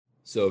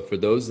So, for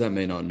those that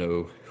may not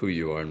know who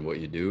you are and what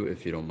you do,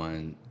 if you don't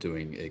mind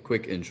doing a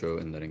quick intro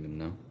and letting them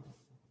know.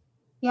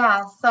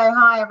 Yeah, so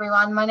hi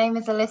everyone. My name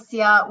is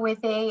Alicia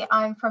Withy.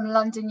 I'm from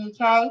London,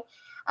 UK.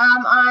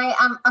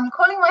 I'm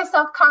calling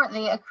myself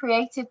currently a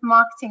creative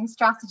marketing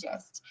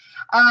strategist,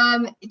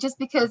 just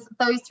because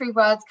those three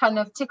words kind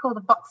of tick all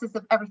the boxes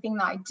of everything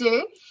that I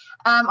do.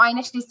 I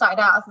initially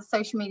started out as a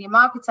social media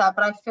marketer,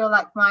 but I feel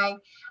like my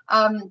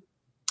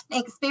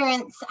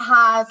experience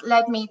has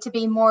led me to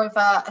be more of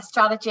a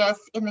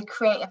strategist in the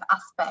creative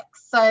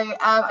aspects. So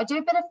I do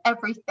a bit of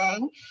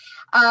everything.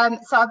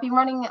 So I've been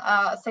running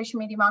a social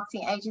media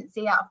marketing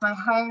agency out of my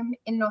home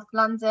in North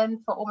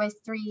London for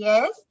almost 3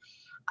 years.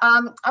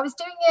 I was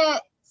doing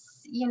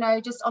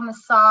it, just on the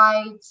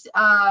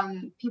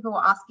side. People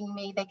were asking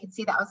me, they could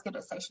see that I was good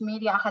at social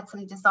media. I had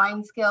some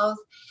design skills,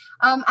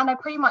 and I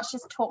pretty much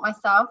just taught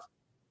myself.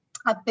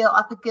 I built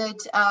up a good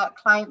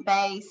client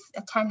base,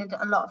 attended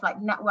a lot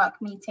of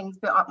network meetings,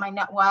 built up my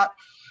network,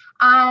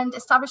 and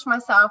established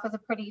myself as a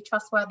pretty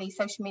trustworthy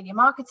social media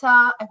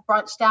marketer. I've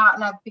branched out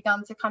and I've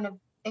begun to kind of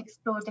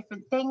explore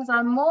different things. And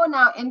I'm more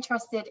now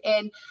interested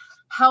in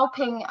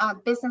helping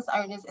business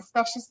owners,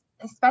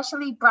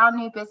 especially brand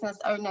new business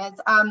owners,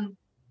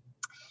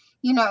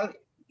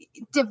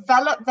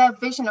 develop their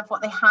vision of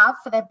what they have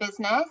for their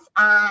business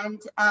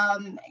and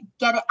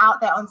get it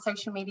out there on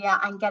social media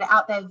and get it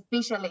out there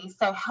visually.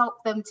 So help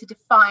them to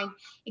define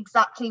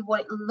exactly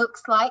what it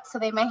looks like. So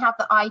they may have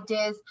the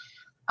ideas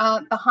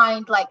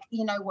behind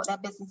what their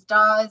business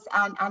does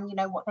and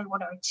what they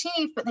want to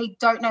achieve, but they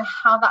don't know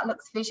how that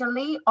looks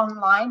visually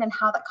online and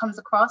how that comes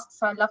across.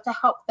 So I love to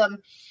help them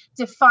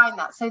define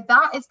that. So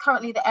that is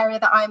currently the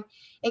area that I'm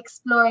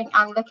exploring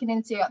and looking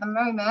into at the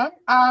moment.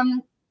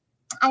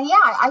 And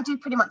yeah, I do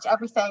pretty much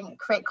everything,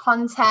 create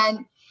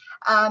content.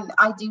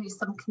 I do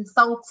some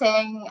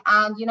consulting,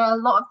 and a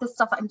lot of the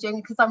stuff that I'm doing,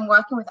 because I'm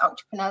working with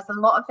entrepreneurs, a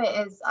lot of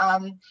it is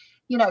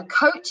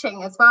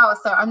coaching as well.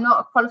 So I'm not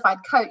a qualified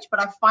coach, but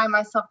I find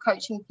myself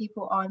coaching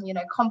people on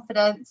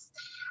confidence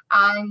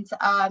and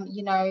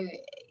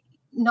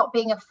not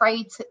being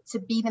afraid to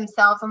be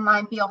themselves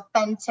online, be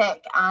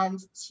authentic, and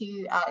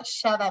to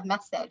share their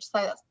message. So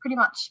that's pretty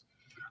much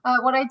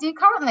what I do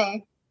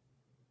currently.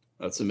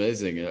 That's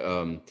amazing.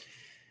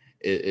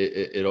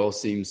 It all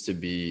seems to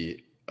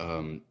be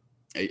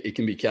it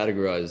can be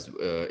categorized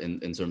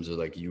in terms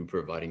of you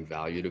providing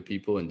value to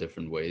people in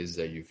different ways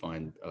that you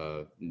find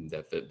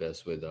that fit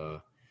best with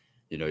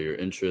your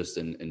interest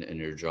and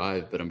your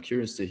drive. But I'm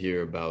curious to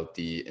hear about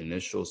the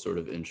initial sort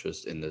of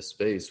interest in this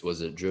space.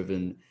 Was it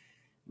driven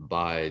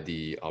by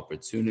the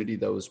opportunity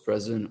that was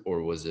present,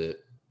 or was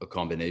it a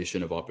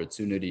combination of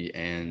opportunity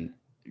and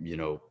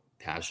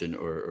passion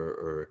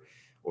or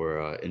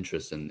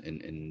interest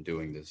in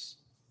doing this?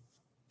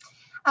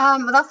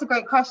 Well, that's a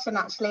great question,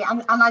 actually.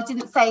 And I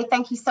didn't say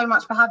thank you so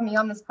much for having me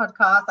on this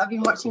podcast. I've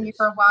been watching you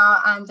for a while,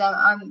 and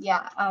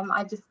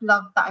I just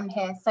love that I'm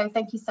here. So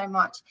thank you so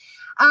much.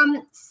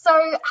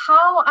 So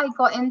how I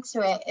got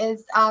into it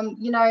is,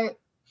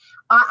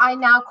 I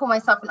now call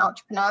myself an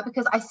entrepreneur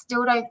because I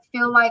still don't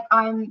feel like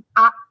I'm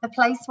at the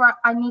place where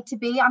I need to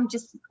be. I'm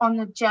just on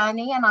the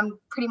journey and I'm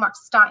pretty much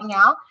starting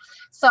out.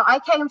 So I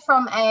came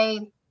from a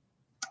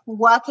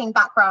working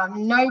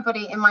background.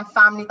 Nobody in my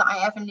family that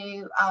I ever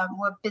knew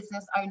were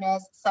business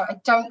owners. So I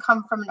don't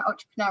come from an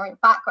entrepreneurial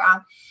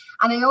background.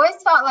 And I always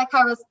felt like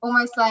I was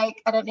almost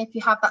like, I don't know if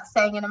you have that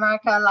saying in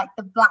America, like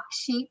the black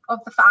sheep of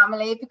the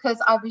family,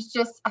 because I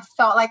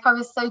felt like I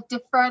was so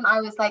different.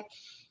 I was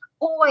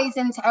always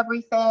into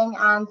everything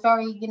and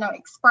very,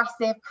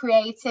 expressive,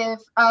 creative.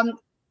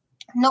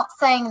 Not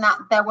saying that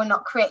there were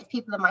not creative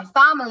people in my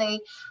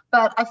family,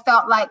 but I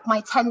felt like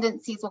my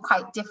tendencies were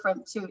quite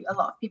different to a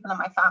lot of people in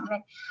my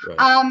family.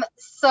 Right.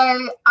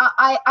 So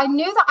I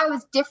knew that I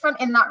was different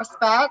in that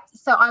respect.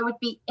 So I would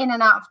be in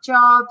and out of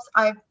jobs.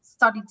 I've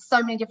studied so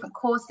many different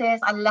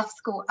courses. I left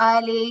school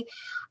early.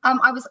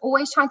 I was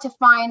always trying to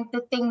find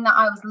the thing that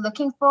I was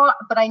looking for,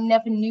 but I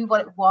never knew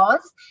what it was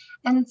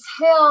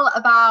until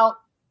about,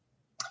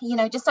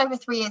 just over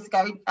 3 years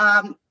ago,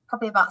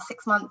 probably about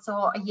 6 months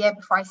or a year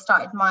before I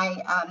started my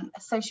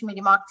social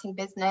media marketing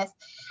business.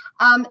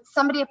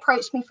 Somebody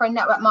approached me for a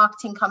network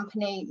marketing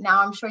company.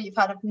 Now, I'm sure you've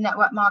heard of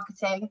network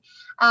marketing.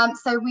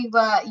 So we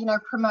were,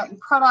 promoting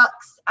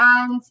products,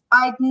 and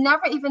I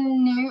never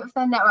even knew of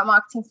the network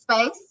marketing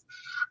space.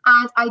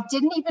 And I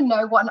didn't even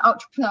know what an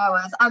entrepreneur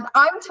was. And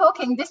I'm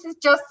talking, this is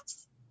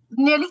just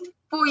nearly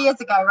 4 years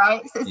ago,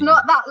 right? So it's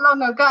not that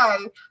long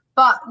ago.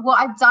 But what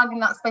I've done in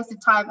that space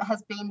of time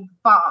has been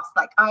vast.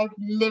 I've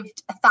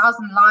lived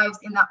 1,000 lives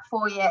in that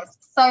 4 years.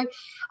 So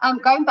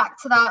going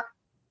back to that,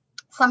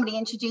 somebody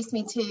introduced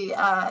me to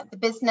the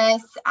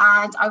business,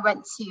 and I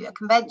went to a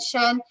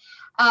convention,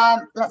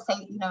 let's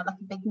say, like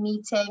a big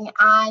meeting.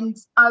 And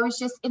I was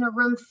just in a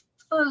room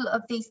full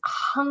of these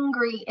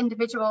hungry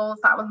individuals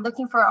that were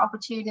looking for an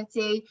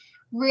opportunity,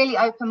 really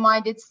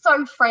open-minded,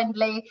 so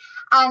friendly.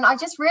 And I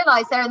just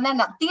realized there and then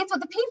that these were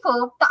the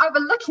people that I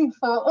was looking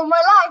for all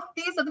my life.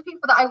 These are the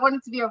people that I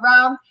wanted to be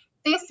around.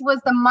 This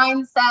was the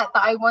mindset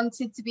that I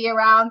wanted to be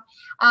around.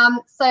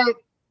 So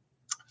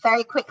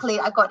very quickly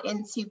I got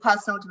into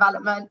personal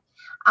development.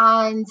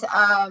 And,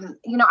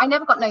 I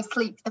never got no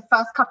sleep the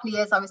first couple of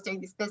years I was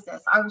doing this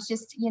business. I was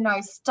just,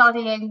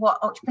 studying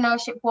what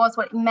entrepreneurship was,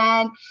 what it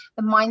meant,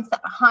 the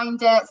mindset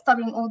behind it,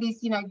 studying all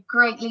these,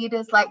 great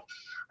leaders like,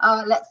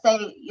 let's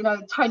say,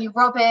 Tony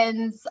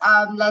Robbins,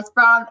 Les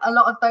Brown, a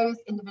lot of those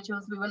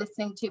individuals we were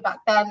listening to back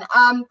then.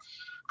 And,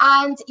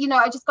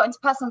 I just got into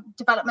personal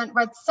development,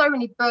 read so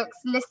many books,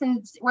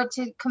 went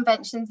to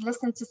conventions,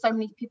 listened to so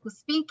many people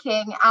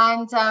speaking.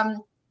 And,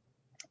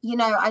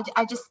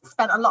 I just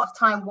spent a lot of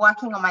time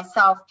working on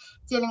myself,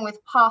 dealing with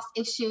past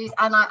issues.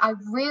 And I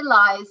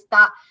realized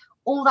that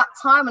all that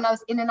time when I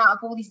was in and out of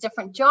all these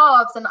different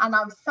jobs and I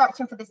was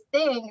searching for this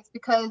thing, it's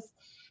because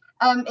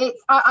I'm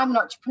an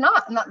entrepreneur,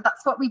 and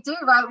that's what we do,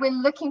 right? We're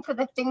looking for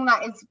the thing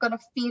that is going to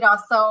feed our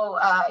soul,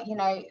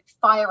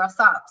 fire us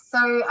up. So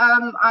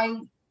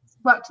I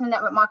worked in the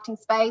network marketing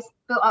space,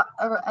 built up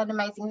an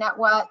amazing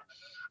network,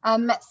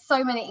 met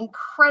so many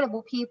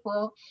incredible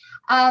people.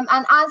 And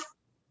as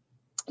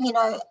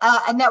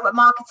a network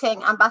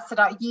marketing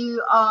ambassador,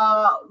 you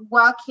are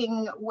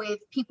working with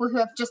people who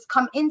have just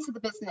come into the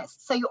business.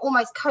 So you're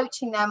almost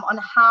coaching them on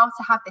how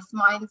to have this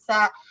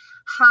mindset,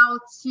 how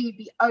to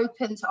be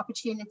open to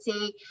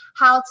opportunity,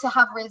 how to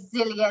have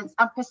resilience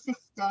and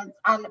persistence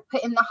and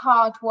put in the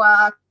hard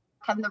work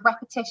and the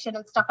repetition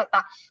and stuff like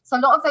that. So a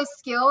lot of those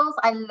skills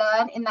I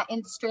learned in that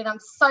industry, and I'm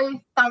so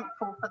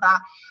thankful for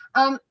that.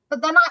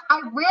 But then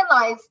I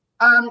realized,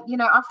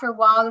 after a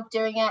while of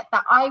doing it,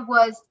 that I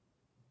was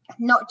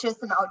not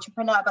just an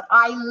entrepreneur, but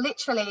I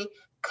literally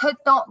could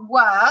not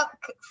work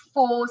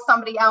for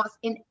somebody else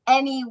in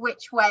any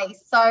which way.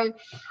 So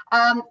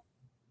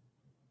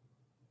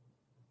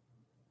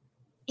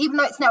even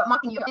though it's network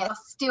marketing, you're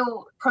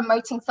still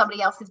promoting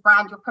somebody else's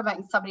brand, you're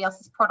promoting somebody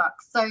else's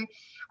product. So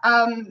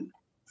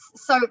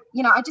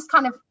I just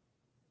kind of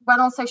went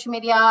on social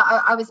media.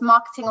 I was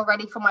marketing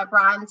already for my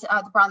brand,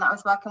 the brand that I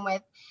was working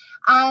with.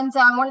 And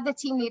one of the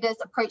team leaders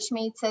approached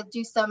me to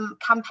do some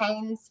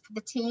campaigns for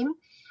the team.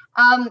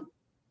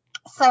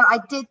 So I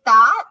did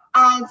that,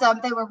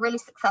 and they were really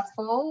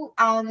successful.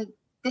 And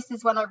this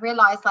is when I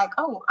realized, like,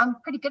 oh, I'm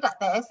pretty good at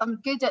this. I'm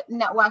good at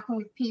networking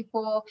with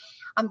people.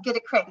 I'm good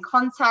at creating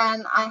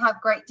content. I have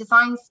great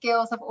design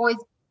skills. I've always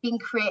been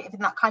creative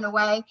in that kind of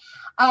way.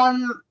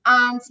 And,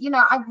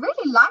 I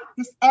really like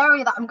this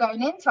area that I'm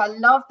going into. I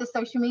love the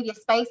social media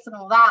space and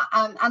all that.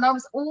 And I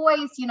was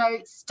always,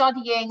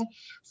 studying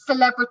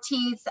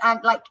celebrities. And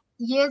like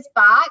years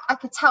back, I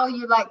could tell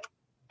you like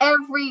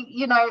every,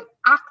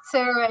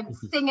 actor and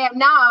singer.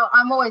 Now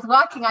I'm always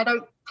working. I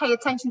don't pay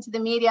attention to the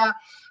media,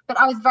 but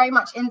I was very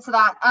much into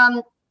that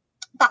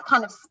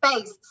kind of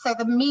space. So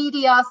the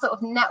media, sort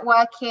of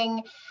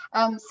networking,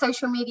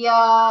 social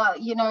media,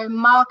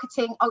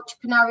 marketing,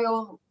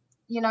 entrepreneurial,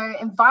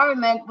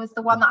 environment was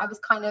the one that I was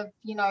kind of,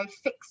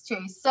 fixed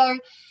to. So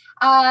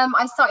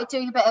I started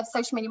doing a bit of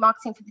social media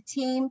marketing for the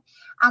team.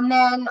 And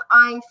then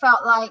I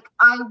felt like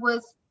I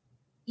was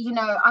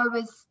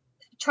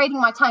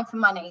trading my time for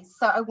money.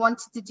 So I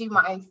wanted to do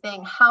my own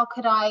thing. How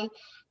could I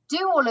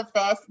do all of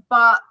this,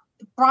 but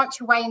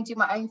branch away and do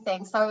my own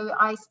thing? So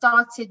I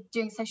started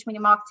doing social media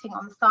marketing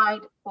on the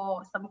side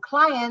for some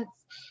clients.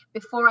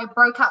 Before I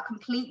broke out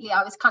completely,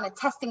 I was kind of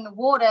testing the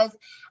waters.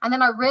 And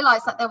then I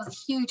realized that there was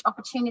a huge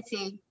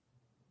opportunity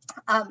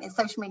in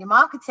social media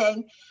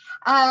marketing.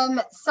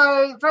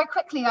 So very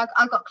quickly,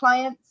 I got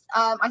clients.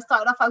 I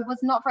started off, I was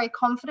not very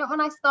confident when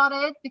I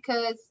started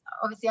because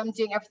obviously I'm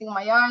doing everything on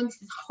my own.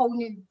 This is a whole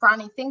new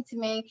brand new thing to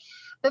me.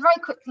 But very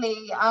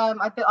quickly,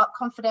 I built up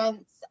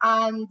confidence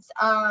and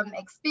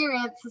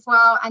experience as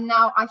well. And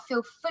now I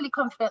feel fully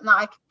confident that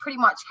I can pretty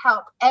much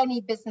help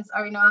any business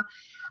owner,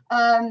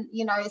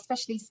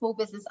 especially small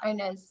business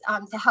owners,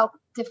 to help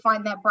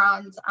define their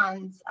brand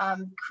and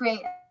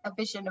create a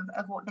vision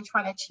of what they're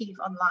trying to achieve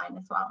online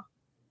as well.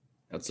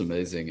 That's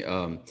amazing.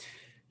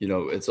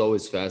 It's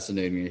always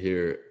fascinating to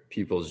hear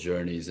people's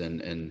journeys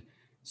and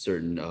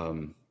certain,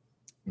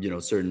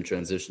 certain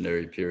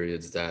transitionary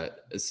periods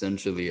that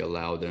essentially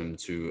allow them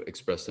to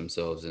express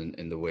themselves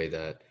in the way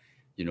that,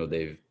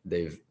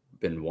 they've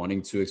been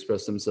wanting to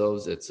express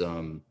themselves. It's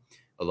a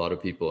lot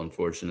of people,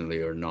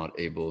 unfortunately, are not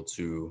able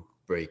to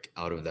break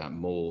out of that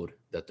mold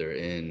that they're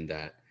in,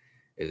 that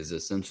is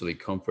essentially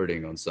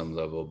comforting on some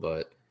level,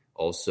 but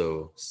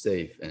also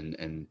safe.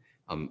 And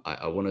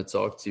I want to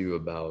talk to you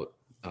about,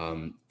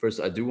 first,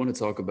 I do want to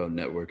talk about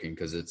networking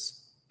because it's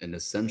an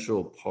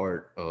essential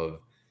part of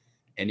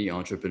any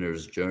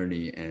entrepreneur's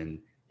journey. And,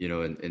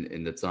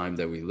 in the time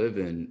that we live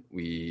in,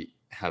 we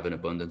have an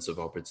abundance of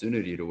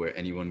opportunity to where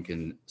anyone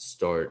can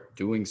start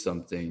doing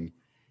something.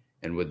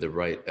 And with the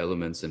right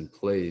elements in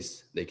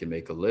place, they can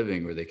make a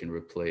living, or they can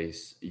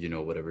replace,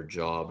 whatever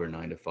job or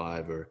 9 to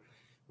 5 or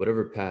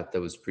whatever path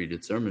that was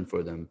predetermined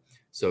for them.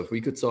 So if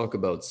we could talk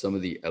about some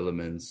of the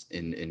elements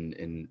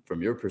in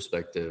from your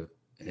perspective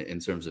in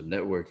terms of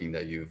networking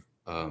that you've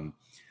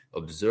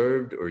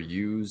observed or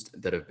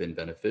used that have been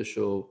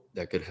beneficial,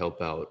 that could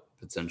help out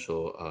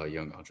potential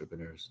young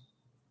entrepreneurs.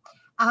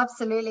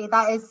 Absolutely.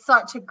 That is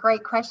such a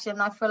great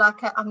question. I feel like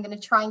I'm going to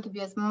try and give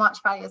you as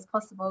much value as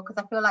possible,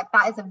 because I feel like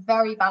that is a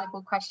very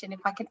valuable question if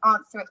I can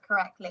answer it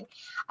correctly.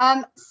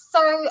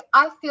 So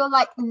I feel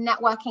like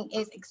networking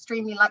is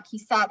extremely, like you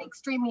said,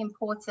 extremely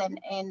important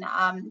in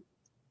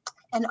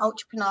an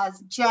entrepreneur's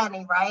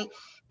journey, right?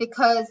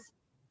 Because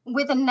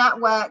with a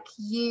network,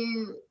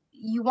 you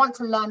want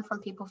to learn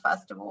from people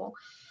first of all.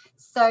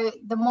 So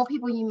the more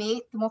people you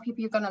meet, the more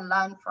people you're going to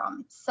learn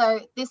from.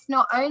 So this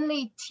not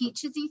only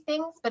teaches you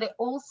things, but it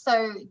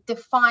also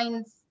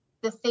defines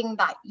the thing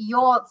that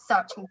you're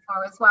searching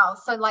for as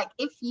well. So like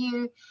if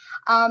you,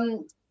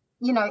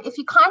 if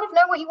you kind of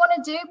know what you want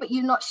to do, but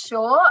you're not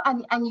sure,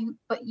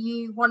 but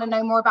you want to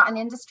know more about an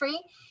industry,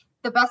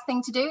 the best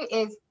thing to do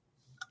is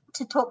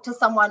to talk to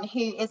someone who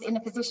is in a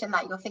position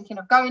that you're thinking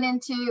of going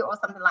into or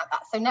something like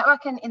that. So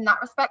networking in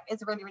that respect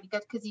is really, really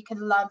good, because you can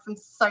learn from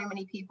so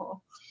many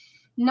people.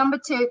 Number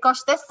two,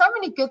 gosh, there's so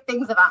many good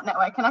things about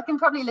networking. I can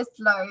probably list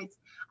loads.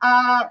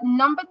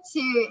 Number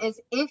two is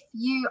if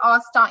you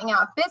are starting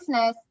out a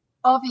business,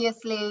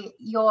 obviously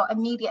your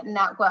immediate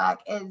network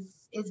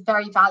is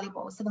very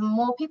valuable. So the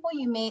more people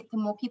you meet, the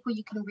more people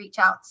you can reach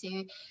out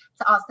to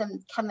ask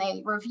them, can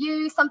they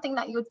review something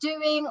that you're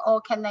doing, or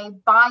can they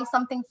buy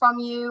something from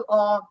you?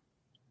 Or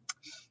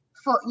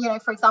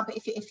for example,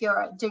 if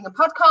you're doing a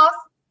podcast,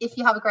 if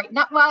you have a great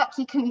network,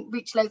 you can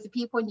reach loads of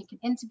people and you can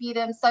interview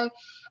them. So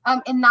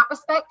in that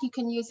respect, you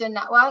can use your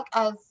network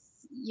as,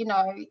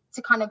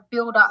 to kind of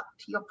build up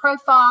your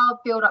profile,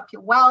 build up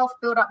your wealth,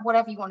 build up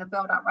whatever you want to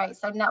build up, right?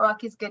 So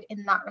network is good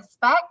in that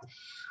respect.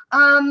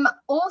 I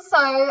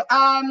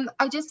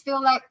just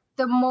feel like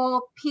the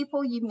more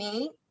people you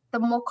meet, the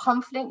more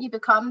confident you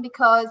become,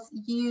 because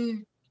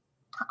you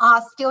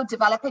are still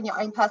developing your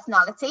own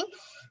personality,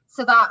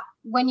 so that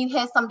when you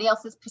hear somebody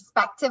else's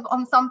perspective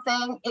on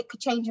something, it could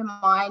change your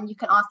mind. You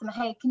can ask them,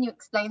 hey, can you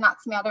explain that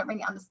to me? I don't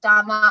really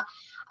understand that.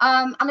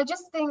 And I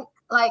just think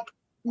like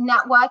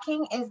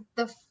networking is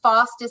the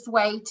fastest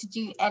way to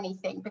do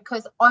anything,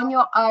 because on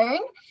your own,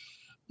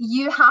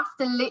 you have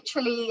to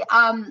literally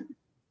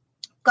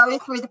go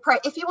through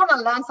if you want to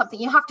learn something,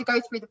 you have to go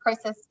through the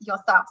process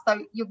yourself.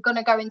 So you're going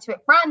to go into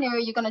it brand new,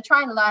 you're going to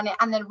try and learn it,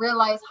 and then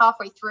realize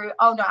halfway through,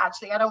 oh no,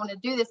 actually I don't want to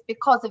do this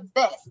because of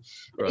this.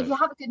 But if you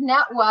have a good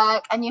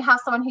network and you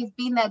have someone who's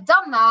been there,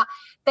 done that,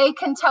 they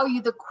can tell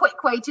you the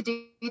quick way to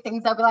do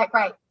things. They'll be like,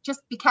 right, just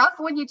be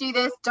careful when you do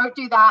this, don't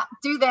do that,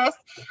 do this.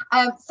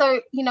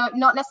 So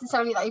not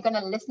necessarily that you're going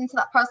to listen to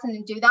that person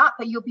and do that,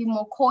 but you'll be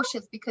more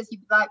cautious, because you'll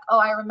be like, oh,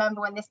 I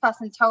remember when this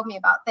person told me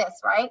about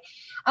this, right?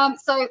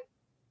 So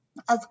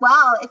as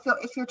well,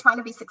 if you're trying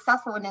to be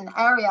successful in an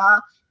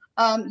area,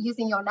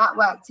 using your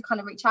network to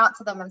kind of reach out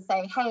to them and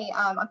say, hey,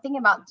 I'm thinking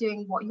about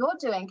doing what you're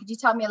doing, could you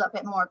tell me a little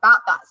bit more about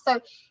that? So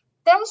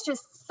there's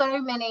just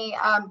so many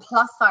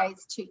plus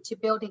sides to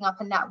building up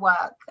a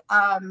network,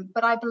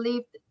 but I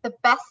believe the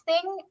best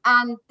thing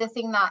and the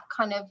thing that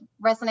kind of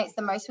resonates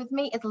the most with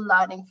me is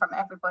learning from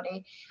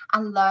everybody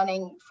and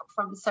learning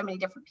from so many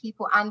different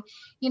people. And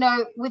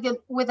with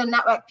a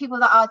network, people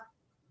that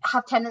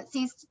have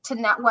tendencies to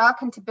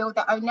network and to build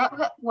their own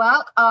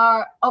network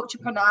are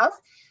entrepreneurs.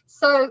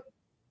 So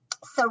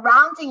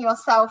surrounding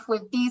yourself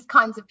with these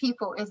kinds of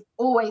people is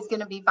always going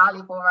to be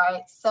valuable,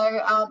 right?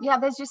 So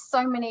there's just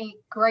so many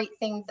great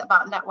things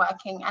about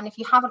networking. And if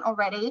you haven't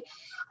already,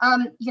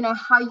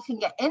 how you can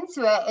get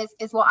into it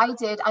is what I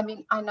did. I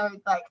mean, I know,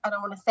 like, I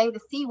don't want to say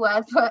the C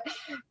word, but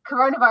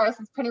coronavirus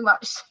has pretty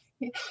much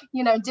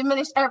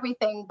diminished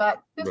everything.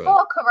 But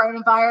before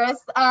coronavirus,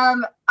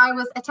 I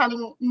was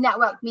attending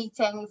network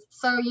meetings.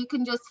 So you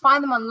can just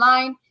find them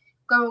online,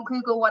 go on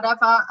Google,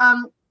 whatever.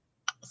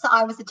 So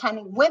I was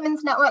attending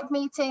women's network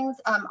meetings,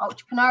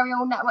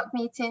 entrepreneurial network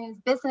meetings,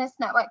 business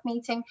network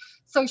meeting,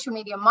 social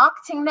media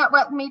marketing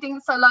network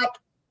meetings. So like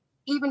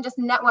even just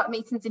network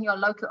meetings in your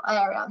local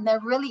area. And they're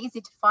really easy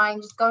to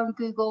find. Just go on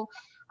Google,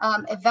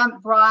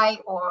 Eventbrite,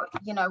 or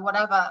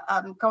whatever,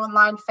 go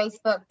online,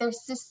 Facebook.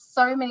 There's just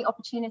so many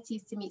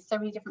opportunities to meet so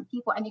many different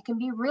people, and you can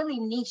be really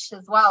niche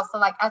as well. So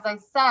like, as I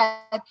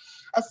said,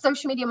 a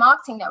social media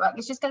marketing network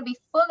is just going to be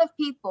full of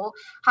people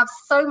have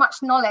so much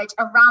knowledge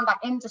around that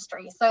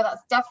industry. So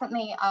that's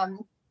definitely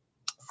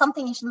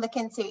something you should look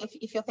into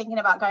if you're thinking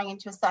about going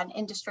into a certain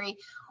industry,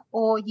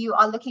 or you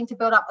are looking to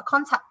build up a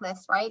contact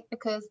list, right?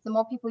 Because the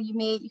more people you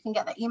meet, you can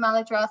get their email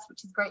address,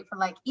 which is great for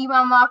like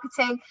email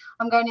marketing.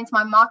 I'm going into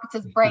my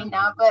marketer's brain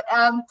now, but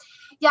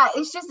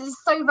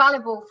it's so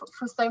valuable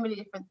for so many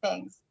different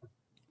things.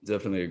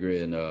 Definitely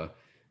agree. And,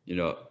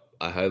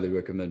 I highly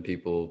recommend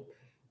people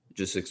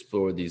just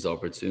explore these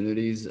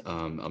opportunities.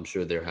 I'm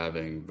sure they're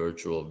having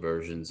virtual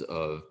versions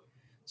of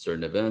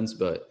certain events,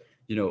 but,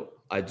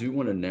 I do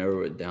want to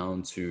narrow it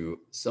down to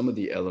some of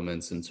the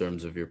elements in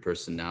terms of your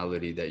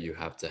personality that you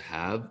have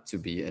to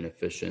be an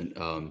efficient,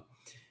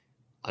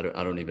 I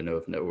don't even know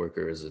if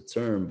networker is a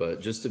term, but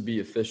just to be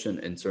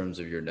efficient in terms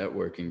of your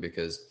networking,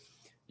 because,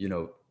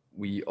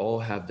 we all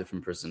have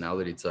different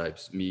personality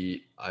types.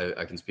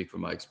 I can speak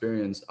from my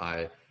experience.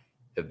 I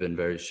have been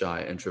very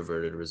shy,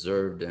 introverted,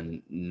 reserved,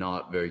 and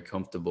not very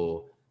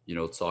comfortable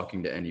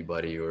talking to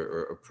anybody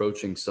or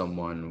approaching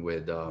someone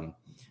with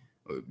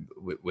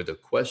a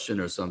question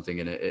or something,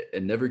 and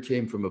it never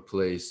came from a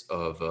place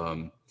of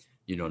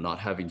not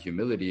having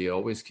humility. It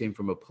always came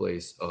from a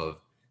place of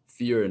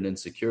fear and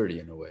insecurity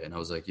in a way. And I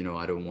was like,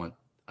 I don't want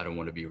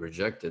to be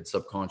rejected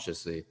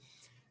subconsciously.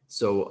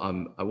 So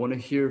I want to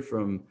hear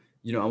from,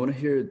 I want to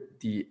hear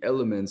the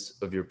elements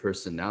of your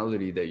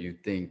personality that you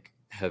think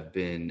have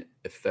been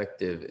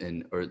effective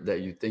or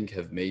that you think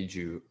have made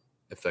you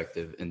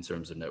effective in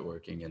terms of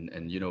networking,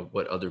 and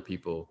what other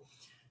people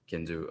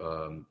can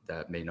do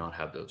that may not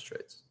have those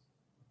traits.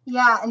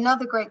 Yeah,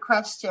 another great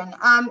question.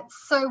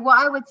 So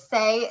what I would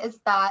say is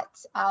that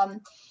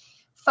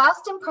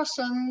first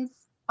impressions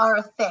are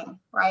a thing,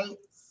 right?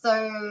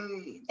 So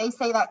they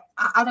say that,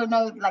 I don't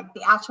know like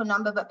the actual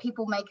number, but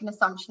people make an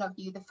assumption of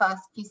you the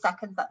first few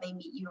seconds that they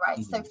meet you, right?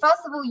 Mm-hmm. So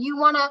first of all,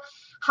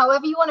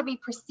 however you want to be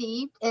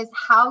perceived is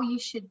how you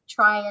should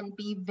try and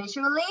be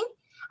visually.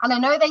 And I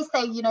know they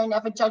say,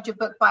 never judge a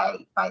book by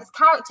its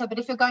character, but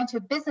if you're going to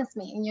a business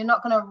meeting, you're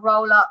not going to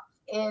roll up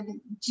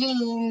in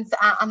jeans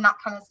and that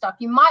kind of stuff.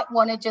 You might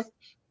want to just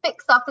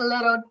fix up a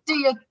little, do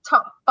your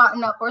top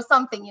button up or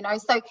something,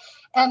 So,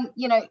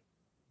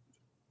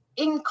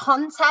 in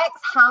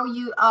context, how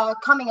you are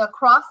coming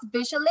across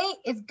visually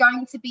is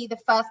going to be the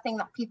first thing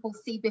that people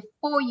see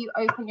before you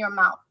open your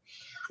mouth.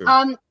 Sure.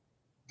 And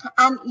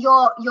I'm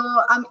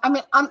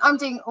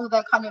doing all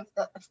the kind of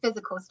the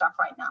physical stuff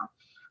right now.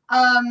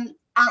 And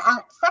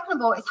second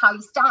of all is how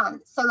you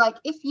stand. So like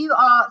if you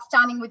are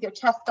standing with your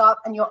chest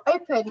up and you're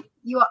open,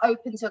 you are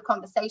open to a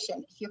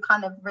conversation. If you're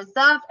kind of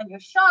reserved and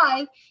you're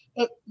shy,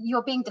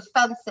 you're being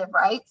defensive,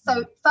 right? So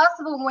first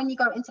of all, when you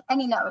go into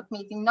any network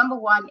meeting, number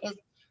one is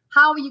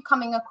how are you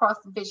coming across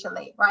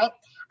visually, right?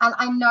 And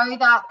I know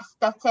that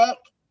aesthetic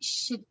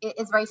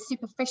is very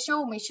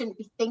superficial and we shouldn't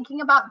be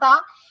thinking about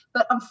that.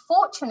 But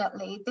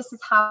unfortunately, this is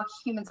how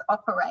humans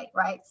operate,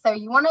 right? So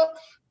you want to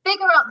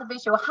figure out the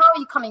visual. How are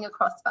you coming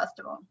across, first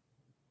of all?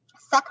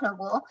 Second of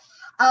all,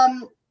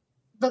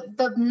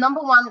 the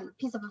number one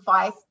piece of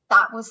advice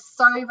that was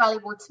so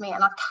valuable to me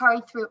and I've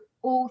carried through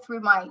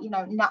my,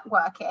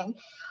 networking,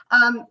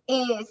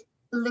 is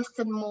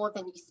listen more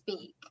than you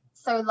speak.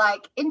 So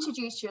like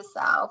introduce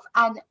yourself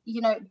and,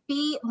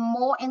 be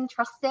more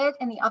interested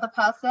in the other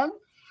person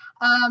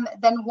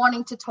than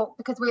wanting to talk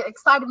because we're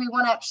excited. We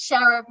want to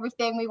share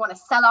everything. We want to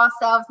sell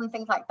ourselves and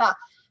things like that.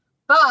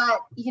 But,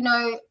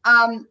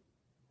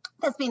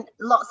 there's been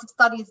lots of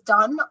studies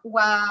done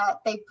where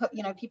they put,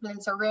 people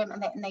into a room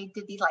and they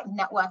did these like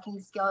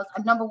networking skills.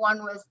 And number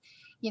one was,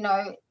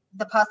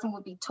 the person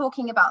would be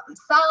talking about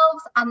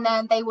themselves and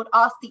then they would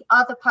ask the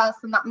other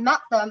person that met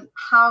them,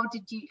 how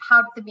did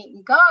the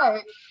meeting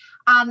go?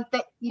 And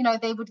that,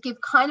 they would give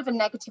kind of a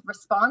negative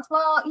response.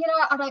 Well,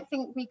 I don't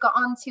think we got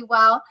on too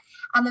well.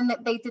 And then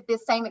they did the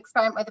same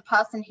experiment with a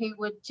person who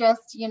would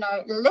just,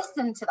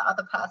 listen to the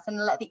other person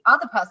and let the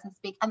other person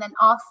speak and then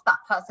ask that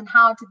person,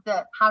 how did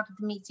the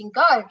meeting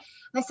go? And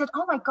they said,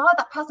 oh my God,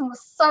 that person was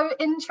so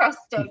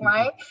interesting,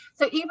 right?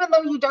 So even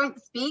though you don't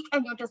speak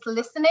and you're just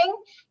listening,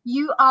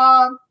 you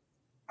are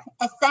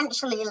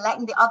essentially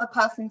letting the other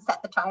person set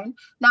the tone.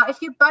 Now,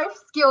 if you're both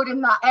skilled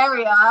in that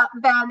area,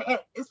 then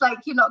it's like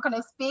you're not going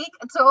to speak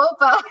at all.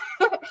 But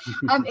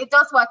it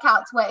does work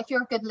out to where if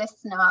you're a good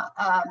listener,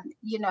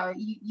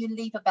 you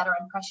leave a better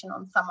impression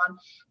on someone.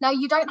 Now,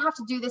 you don't have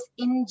to do this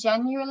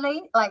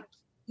ingenuinely, like,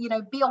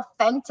 be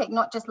authentic,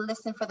 not just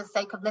listen for the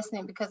sake of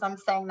listening because I'm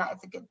saying that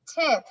it's a good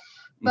tip,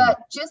 but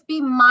just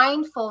be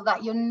mindful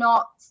that you're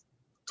not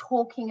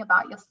talking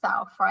about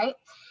yourself, right?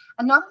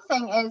 Another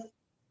thing is,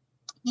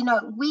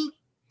 we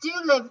do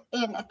live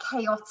in a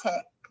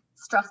chaotic,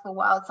 stressful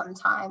world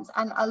sometimes.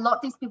 And a lot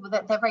of these people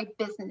that they're very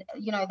busy,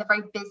 they're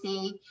very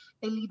busy,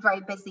 they lead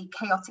very busy,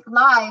 chaotic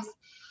lives.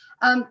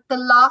 The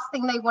last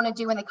thing they want to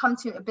do when they come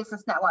to a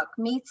business network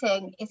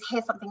meeting is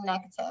hear something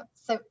negative.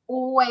 So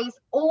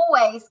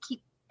always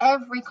keep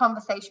every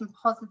conversation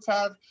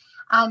positive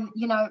and,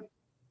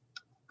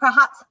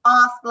 perhaps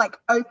ask like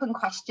open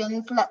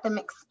questions, let them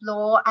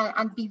explore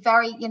and be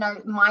very,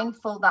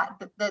 mindful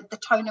that the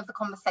tone of the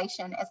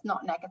conversation is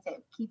not negative.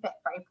 Keep it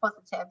very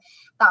positive.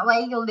 That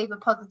way you'll leave a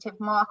positive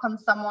mark on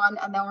someone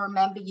and they'll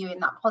remember you in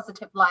that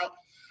positive light.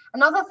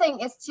 Another thing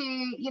is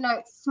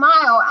to,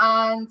 smile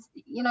and,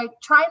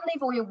 try and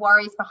leave all your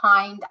worries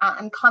behind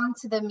and come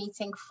to the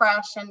meeting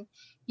fresh and,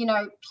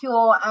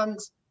 pure and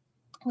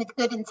with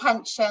good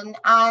intention.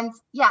 And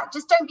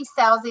just don't be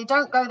salesy.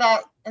 Don't go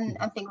there and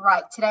think,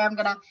 right, today I'm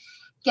going to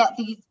get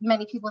these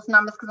many people's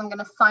numbers because I'm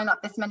going to sign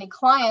up this many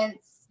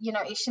clients.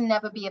 It should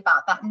never be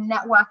about that.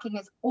 Networking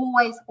is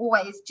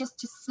always just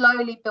to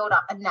slowly build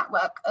up a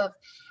network of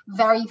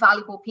very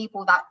valuable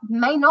people that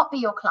may not be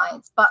your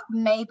clients, but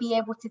may be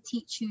able to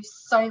teach you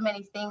so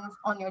many things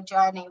on your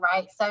journey,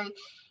 right? So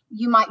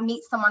you might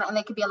meet someone and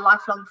they could be a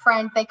lifelong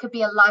friend. They could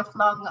be a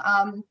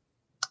lifelong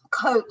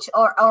coach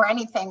or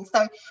anything.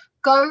 So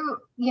go,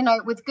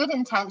 with good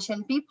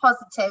intention, be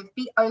positive,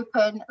 be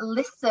open,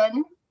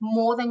 listen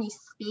more than you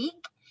speak.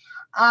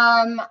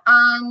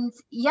 And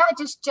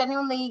just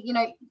genuinely,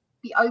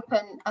 be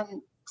open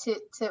and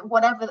to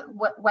whatever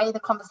way the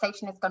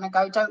conversation is going to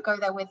go. Don't go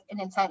there with an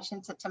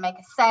intention to make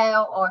a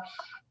sale or,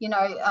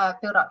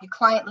 build up your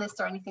client list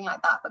or anything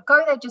like that. But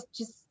go there just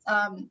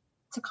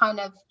to kind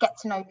of get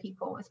to know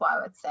people is what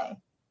I would say.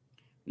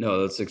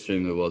 No, that's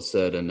extremely well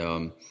said.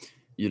 And,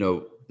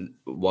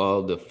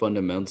 while the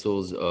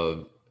fundamentals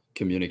of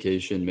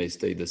communication may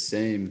stay the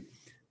same,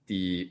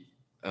 the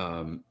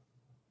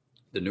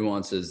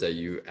nuances that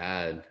you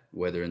add,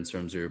 whether in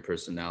terms of your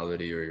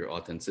personality or your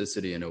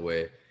authenticity in a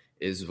way,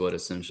 is what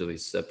essentially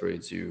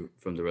separates you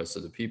from the rest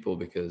of the people.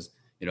 Because,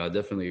 I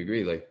definitely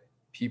agree, like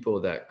people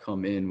that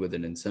come in with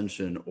an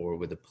intention or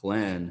with a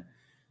plan,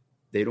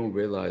 they don't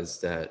realize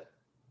that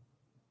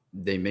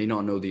they may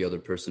not know the other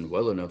person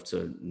well enough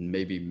to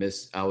maybe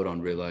miss out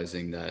on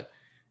realizing that,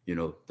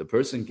 the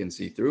person can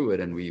see through it.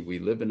 And we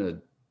live in a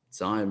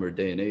time or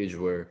day and age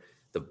where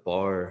the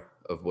bar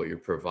of what you're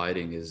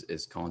providing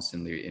is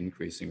constantly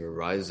increasing or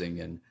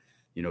rising. And,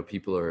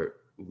 people are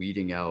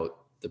weeding out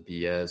the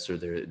BS, or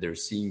they're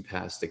seeing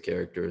past the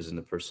characters and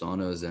the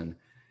personas. And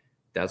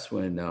that's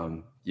when,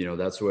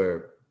 that's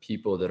where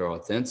people that are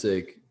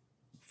authentic,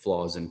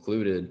 flaws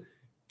included,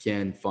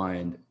 can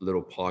find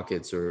little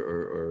pockets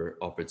or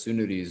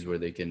opportunities where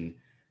they can,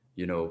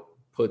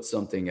 put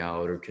something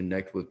out or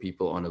connect with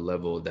people on a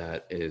level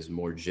that is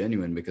more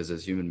genuine. Because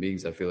as human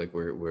beings, I feel like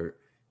we're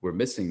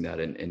missing that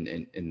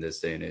in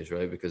this day and age,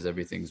 right? Because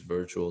everything's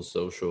virtual,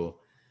 social.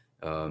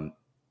 A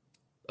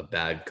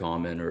bad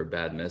comment or a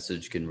bad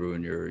message can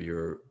ruin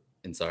your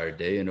entire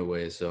day in a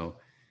way. So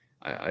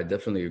I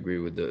definitely agree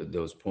with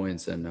those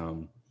points.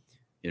 And,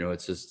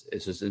 it's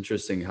just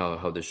interesting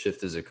how the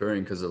shift is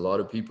occurring, because a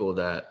lot of people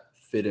that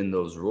fit in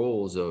those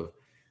roles of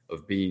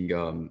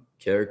being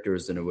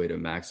characters in a way to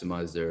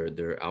maximize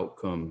their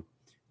outcome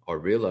are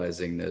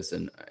realizing this,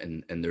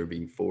 and they're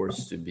being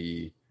forced to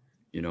be,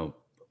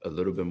 a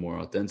little bit more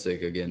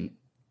authentic. Again,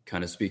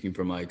 kind of speaking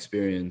from my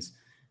experience,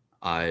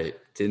 I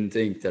didn't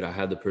think that I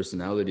had the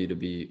personality to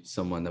be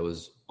someone that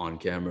was on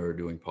camera or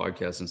doing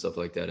podcasts and stuff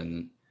like that.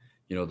 And,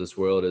 this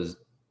world is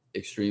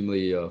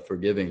extremely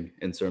forgiving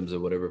in terms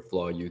of whatever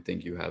flaw you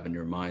think you have in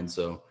your mind.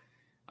 So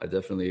I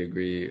definitely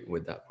agree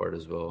with that part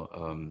as well,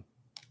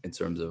 in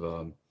terms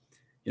of,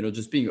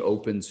 just being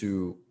open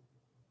to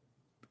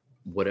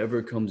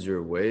whatever comes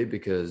your way,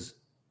 because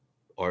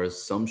our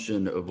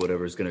assumption of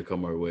whatever is going to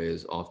come our way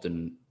is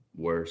often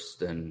worse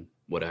than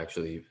what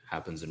actually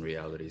happens in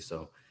reality.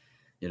 So,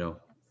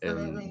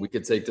 and we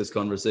could take this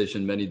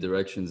conversation many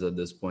directions at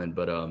this point,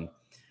 but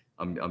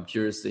I'm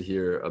curious to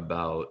hear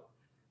about,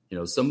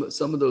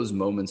 some of those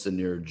moments in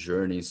your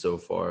journey so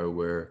far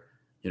where,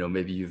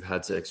 maybe you've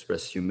had to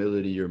express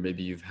humility, or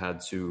maybe you've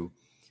had to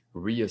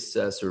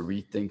reassess or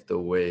rethink the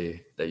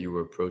way that you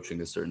were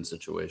approaching a certain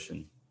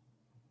situation.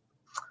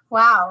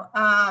 Wow,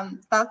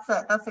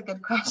 that's a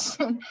good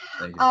question.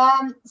 So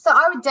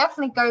I would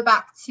definitely go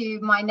back to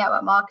my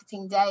network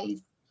marketing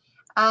days.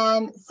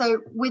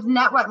 So with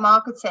network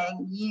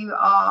marketing, you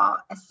are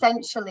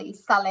essentially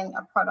selling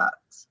a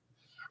product.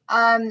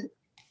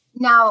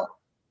 Now,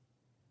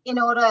 in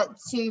order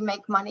to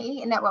make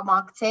money in network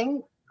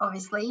marketing,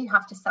 obviously you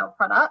have to sell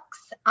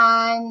products,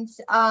 and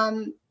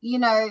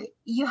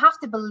you have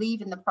to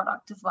believe in the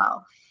product as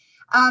well.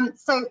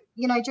 So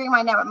during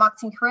my network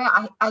marketing career,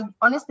 I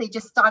honestly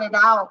just started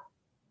out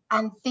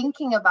and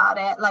thinking about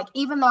it, like,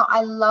 even though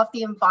I love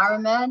the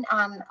environment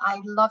and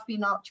I love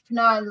being an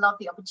entrepreneur, I love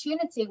the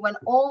opportunity, when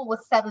all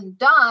was said and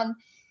done,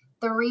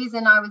 the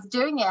reason I was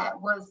doing it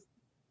was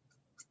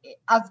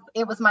as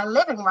it was my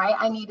living, right?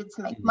 I needed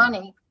to make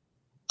money.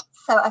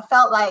 So I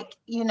felt like,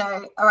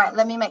 all right,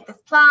 let me make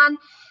this plan.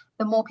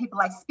 The more people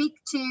I speak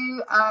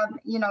to,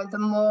 the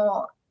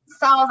more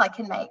sales I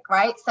can make,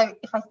 right? So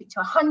if I speak to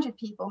 100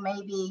 people,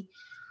 maybe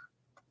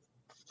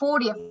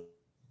 40 of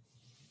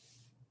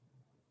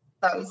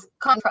those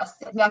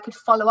interested, maybe I could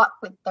follow up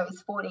with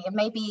those 40, and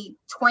maybe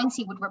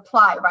 20 would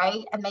reply,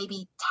 right? And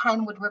maybe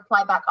 10 would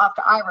reply back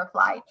after I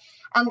replied.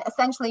 And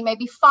essentially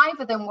maybe 5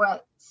 of them were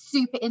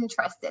super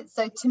interested.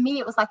 So to me,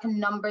 it was like a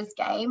numbers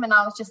game. And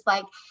I was just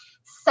like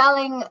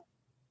selling,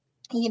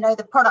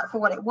 the product for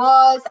what it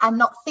was, and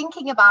not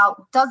thinking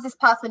about, does this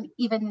person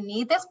even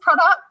need this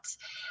product?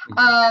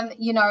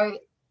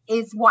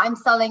 Is what I'm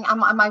selling,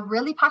 am I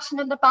really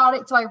passionate about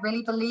it? Do I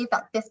really believe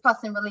that this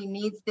person really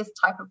needs this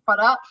type of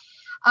product?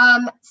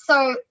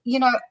 So,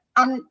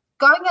 and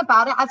going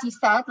about it, as you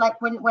said, like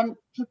when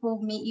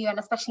people meet you, and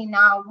especially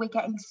now, we're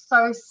getting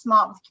so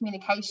smart with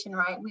communication,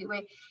 right?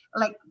 We're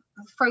like,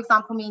 for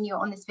example, me and you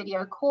on this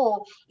video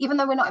call, even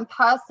though we're not in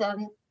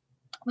person,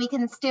 we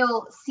can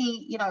still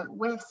see,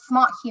 we're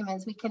smart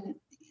humans. We can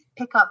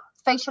pick up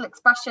facial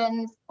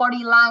expressions,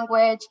 body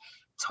language,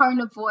 tone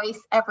of voice,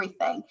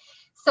 everything.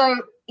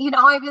 So,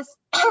 I was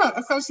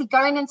essentially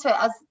going into it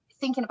as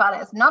thinking about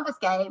it as a numbers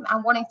game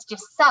and wanting to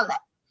just sell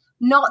it,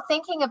 not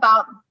thinking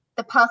about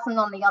the person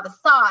on the other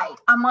side.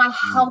 Am I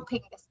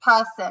helping this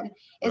person?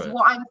 Is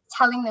what I'm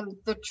telling them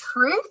the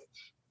truth?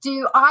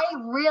 Do I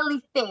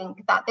really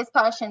think that this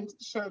person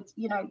should,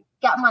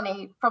 get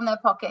money from their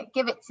pocket,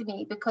 give it to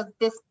me because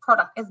this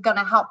product is going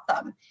to help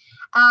them?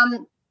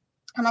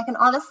 And I can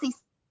honestly say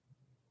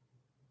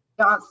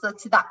the answer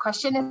to that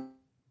question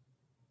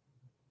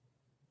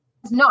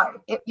is no.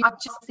 I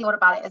just thought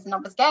about it as a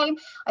numbers game.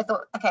 I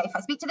thought, okay, if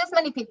I speak to this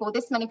many people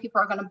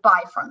are going to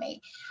buy from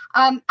me.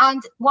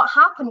 And what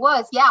happened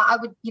was, I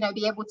would,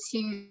 be able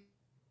to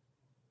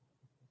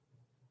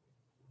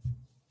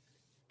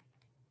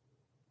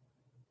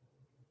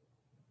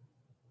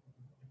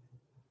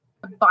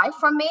buy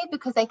from me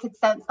because they could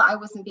sense that I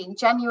wasn't being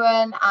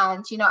genuine,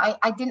 and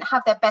I didn't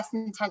have their best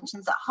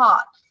intentions at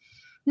heart.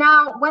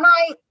 Now, when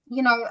I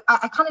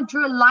kind of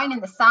drew a line in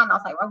the sand, I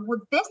was like,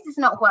 well, this is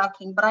not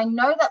working, but I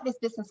know that this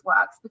business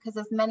works because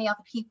there's many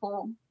other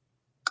people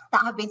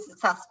that have been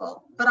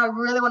successful, but I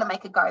really want to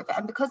make a go of it.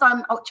 And because I'm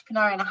an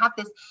entrepreneur and I have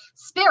this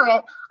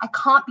spirit, I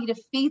can't be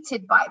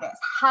defeated by this.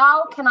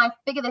 How can I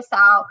figure this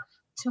out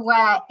to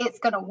where it's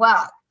going to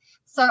work?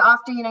 So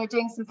after,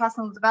 doing some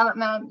personal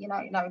development,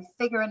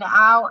 figuring it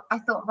out, I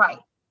thought, right,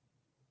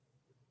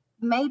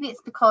 maybe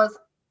it's because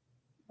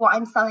what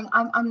I'm selling,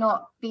 I'm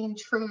not being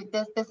true.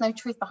 There's no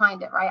truth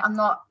behind it, right? I'm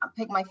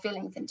putting my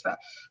feelings into it.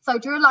 So I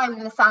drew a line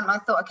in the sand and I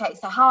thought, okay,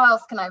 so how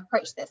else can I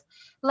approach this?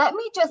 Let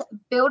me just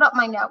build up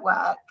my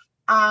network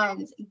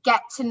and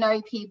get to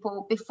know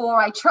people before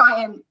I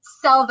try and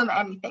sell them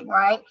anything,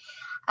 right?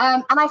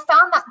 And I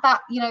found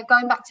that,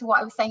 going back to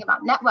what I was saying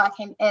about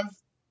networking is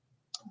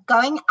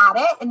going at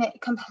it in a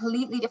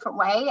completely different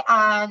way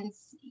and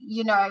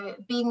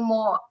being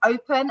more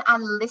open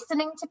and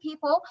listening to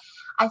people.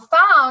 I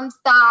found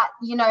that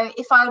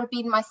if I would have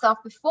been myself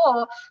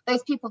before,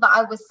 those people that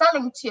I was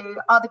selling to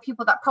are the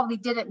people that probably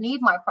didn't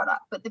need my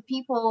product, but the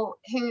people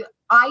who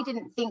I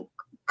didn't think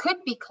could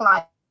be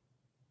clients.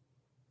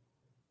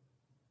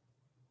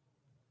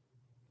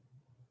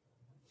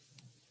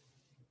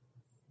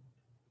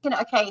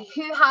 Okay,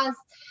 who has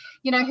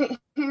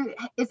who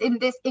is in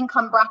this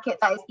income bracket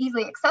that is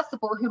easily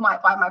accessible, who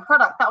might buy my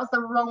product? That was the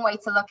wrong way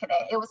to look at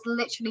it. It was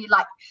literally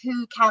like,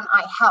 who can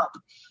I help?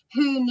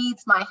 Who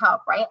needs my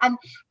help, right? And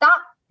that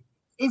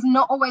is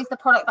not always the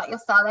product that you're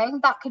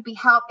selling. That could be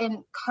help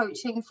in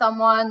coaching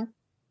someone,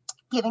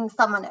 giving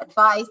someone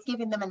advice,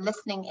 giving them a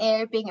listening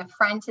ear, being a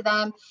friend to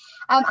them.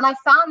 And I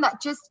found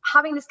that just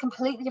having this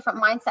completely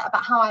different mindset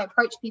about how I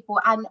approach people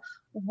and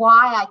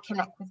why I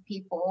connect with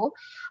people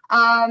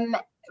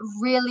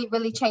really,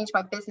 really changed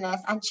my business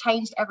and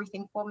changed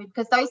everything for me,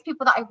 because those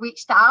people that I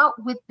reached out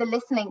with the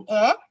listening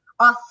ear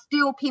are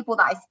still people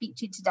that I speak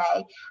to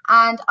today.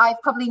 And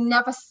I've probably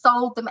never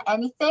sold them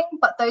anything,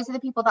 but those are the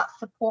people that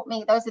support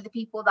me. Those are the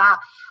people that,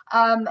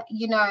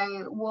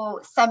 will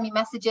send me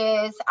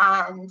messages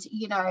and,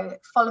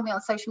 follow me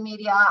on social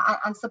media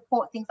and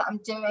support things that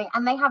I'm doing.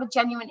 And they have a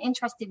genuine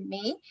interest in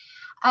me.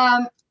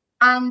 And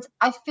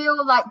I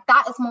feel like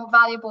that is more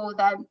valuable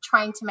than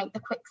trying to make the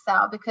quick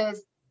sell,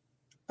 because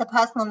the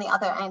person on the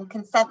other end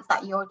can sense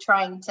that you're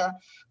trying to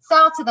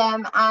sell to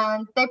them,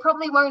 and they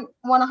probably won't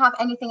want to have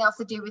anything else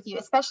to do with you,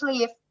 especially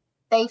if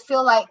they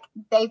feel like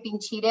they've been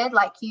cheated,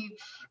 like you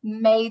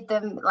made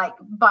them like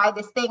buy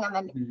this thing, and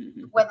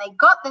then when they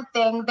got the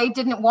thing, they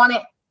didn't want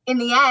it in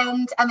the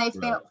end, and they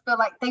feel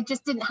like they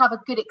just didn't have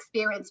a good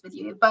experience with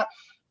you. But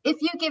if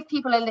you give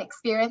people an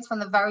experience from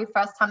the very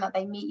first time that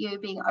they meet you,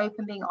 being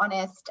open, being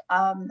honest,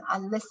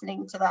 and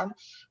listening to them,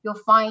 you'll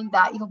find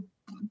that you'll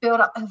build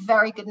up a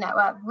very good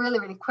network really,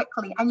 really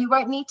quickly. And you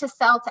won't need to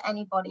sell to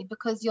anybody,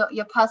 because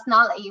your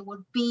personality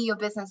will be your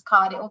business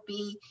card. It will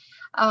be,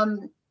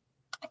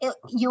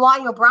 you are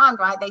your brand,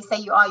 right? They say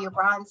you are your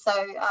brand. So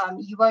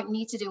you won't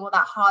need to do all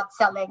that hard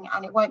selling,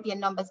 and it won't be a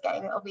numbers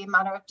game. It'll be a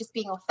matter of just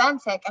being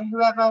authentic. And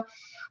whoever,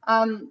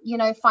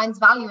 finds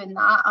value in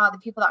that are the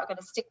people that are going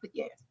to stick with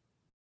you.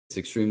 It's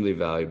extremely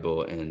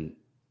valuable. And,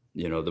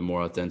 the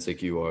more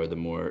authentic you are, the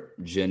more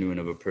genuine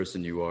of a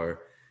person you are,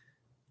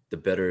 the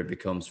better it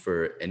becomes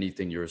for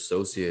anything you're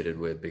associated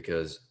with,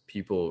 because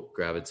people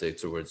gravitate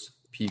towards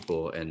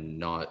people and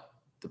not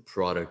the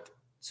product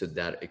to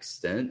that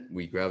extent.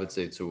 We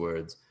gravitate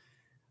towards,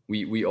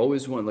 we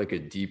always want like a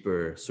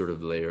deeper sort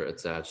of layer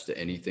attached to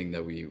anything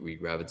that we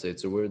gravitate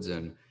towards.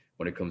 And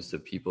when it comes to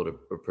people to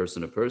or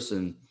person to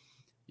person,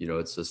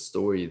 it's a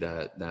story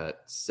that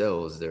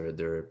sells.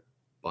 They're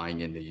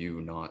buying into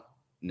you, not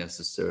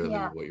necessarily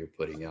what you're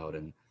putting out.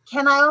 And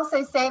can I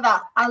also say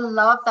that I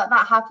love that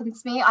happened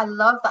to me? I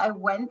love that I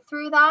went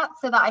through that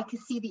so that I could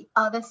see the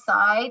other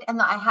side, and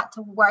that I had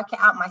to work it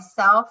out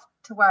myself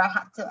to where I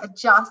had to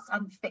adjust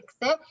and fix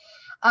it.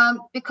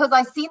 Because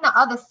I've seen the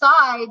other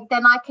side,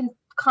 then I can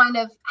kind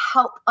of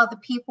help other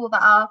people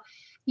that are,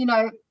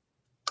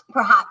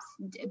 perhaps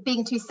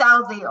being too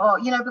salesy, or,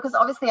 because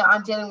obviously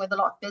I'm dealing with a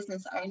lot of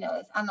business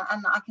owners, and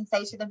I can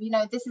say to them,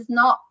 this is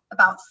not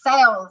about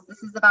sales.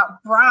 This is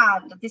about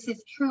brand. This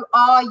is who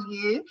are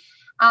you,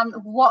 and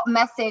what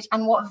message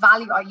and what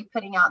value are you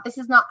putting out? This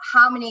is not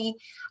how many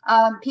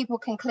people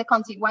can click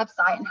onto your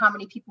website and how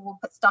many people will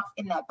put stuff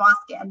in their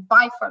basket and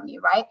buy from you,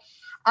 right?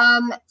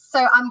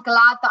 So I'm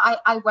glad that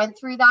I went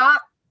through that.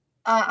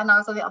 And I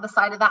was on the other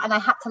side of that, and I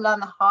had to learn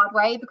the hard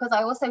way, because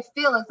I also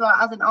feel as well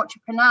as an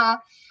entrepreneur,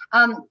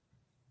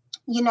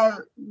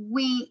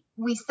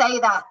 we say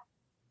that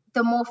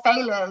the more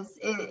failures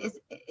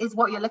is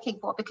what you're looking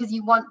for, because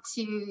you want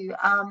to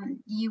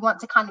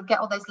kind of get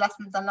all those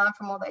lessons and learn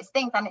from all those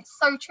things. And it's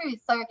so true.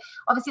 So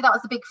obviously that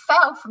was a big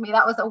fail for me.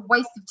 That was a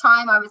waste of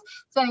time. I was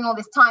spending all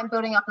this time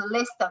building up a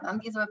list,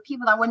 and these were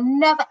people that were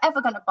never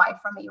ever going to buy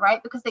from me,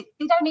 right? Because they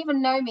don't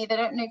even know me, they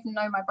don't even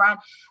know my brand.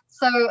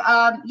 So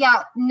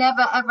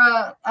never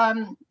ever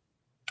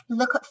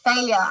look at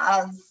failure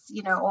as,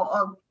 you know,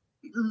 or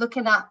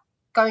looking at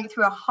going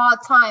through a hard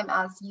time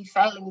as you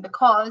failing,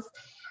 because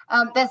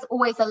there's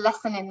always a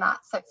lesson in that.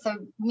 So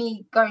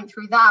me going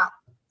through that,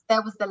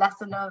 there was the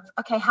lesson of,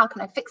 okay, how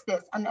can I fix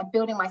this? And then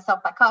building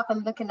myself back up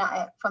and looking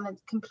at it from a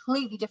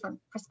completely different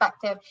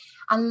perspective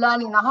and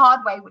learning the hard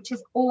way, which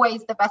is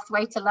always the best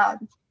way to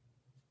learn.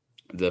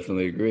 I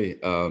definitely agree.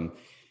 I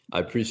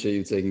appreciate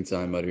you taking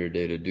time out of your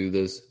day to do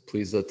this.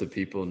 Please let the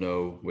people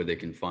know where they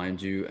can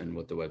find you and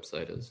what the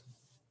website is.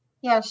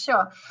 Yeah,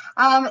 sure.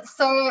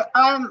 So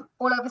I'm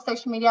all over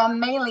social media,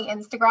 mainly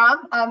Instagram,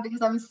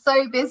 because I'm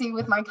so busy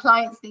with my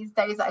clients these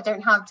days that I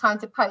don't have time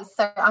to post.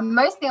 So I'm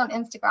mostly on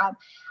Instagram,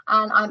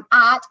 and I'm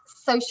at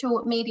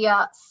Social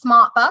Media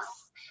Smartbus,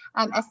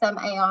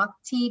 SMARTBUS.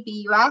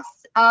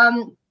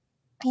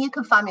 You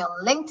can find me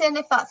on LinkedIn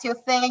if that's your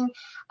thing.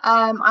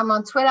 I'm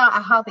on Twitter. I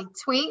hardly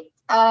tweet.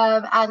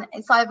 And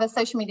it's either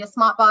Social Media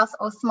Smartbus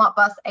or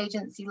Smartbus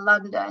Agency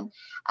London.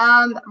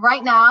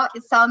 Right now,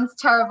 it sounds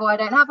terrible. I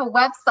don't have a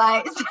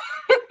website.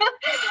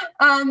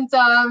 And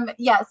so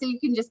you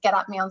can just get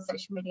at me on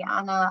social media.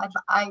 And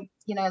I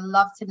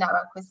love to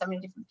network with so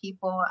many different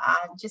people,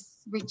 and just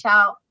reach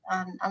out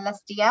and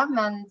let's DM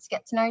and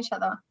get to know each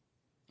other.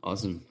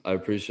 Awesome. I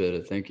appreciate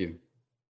it. Thank you.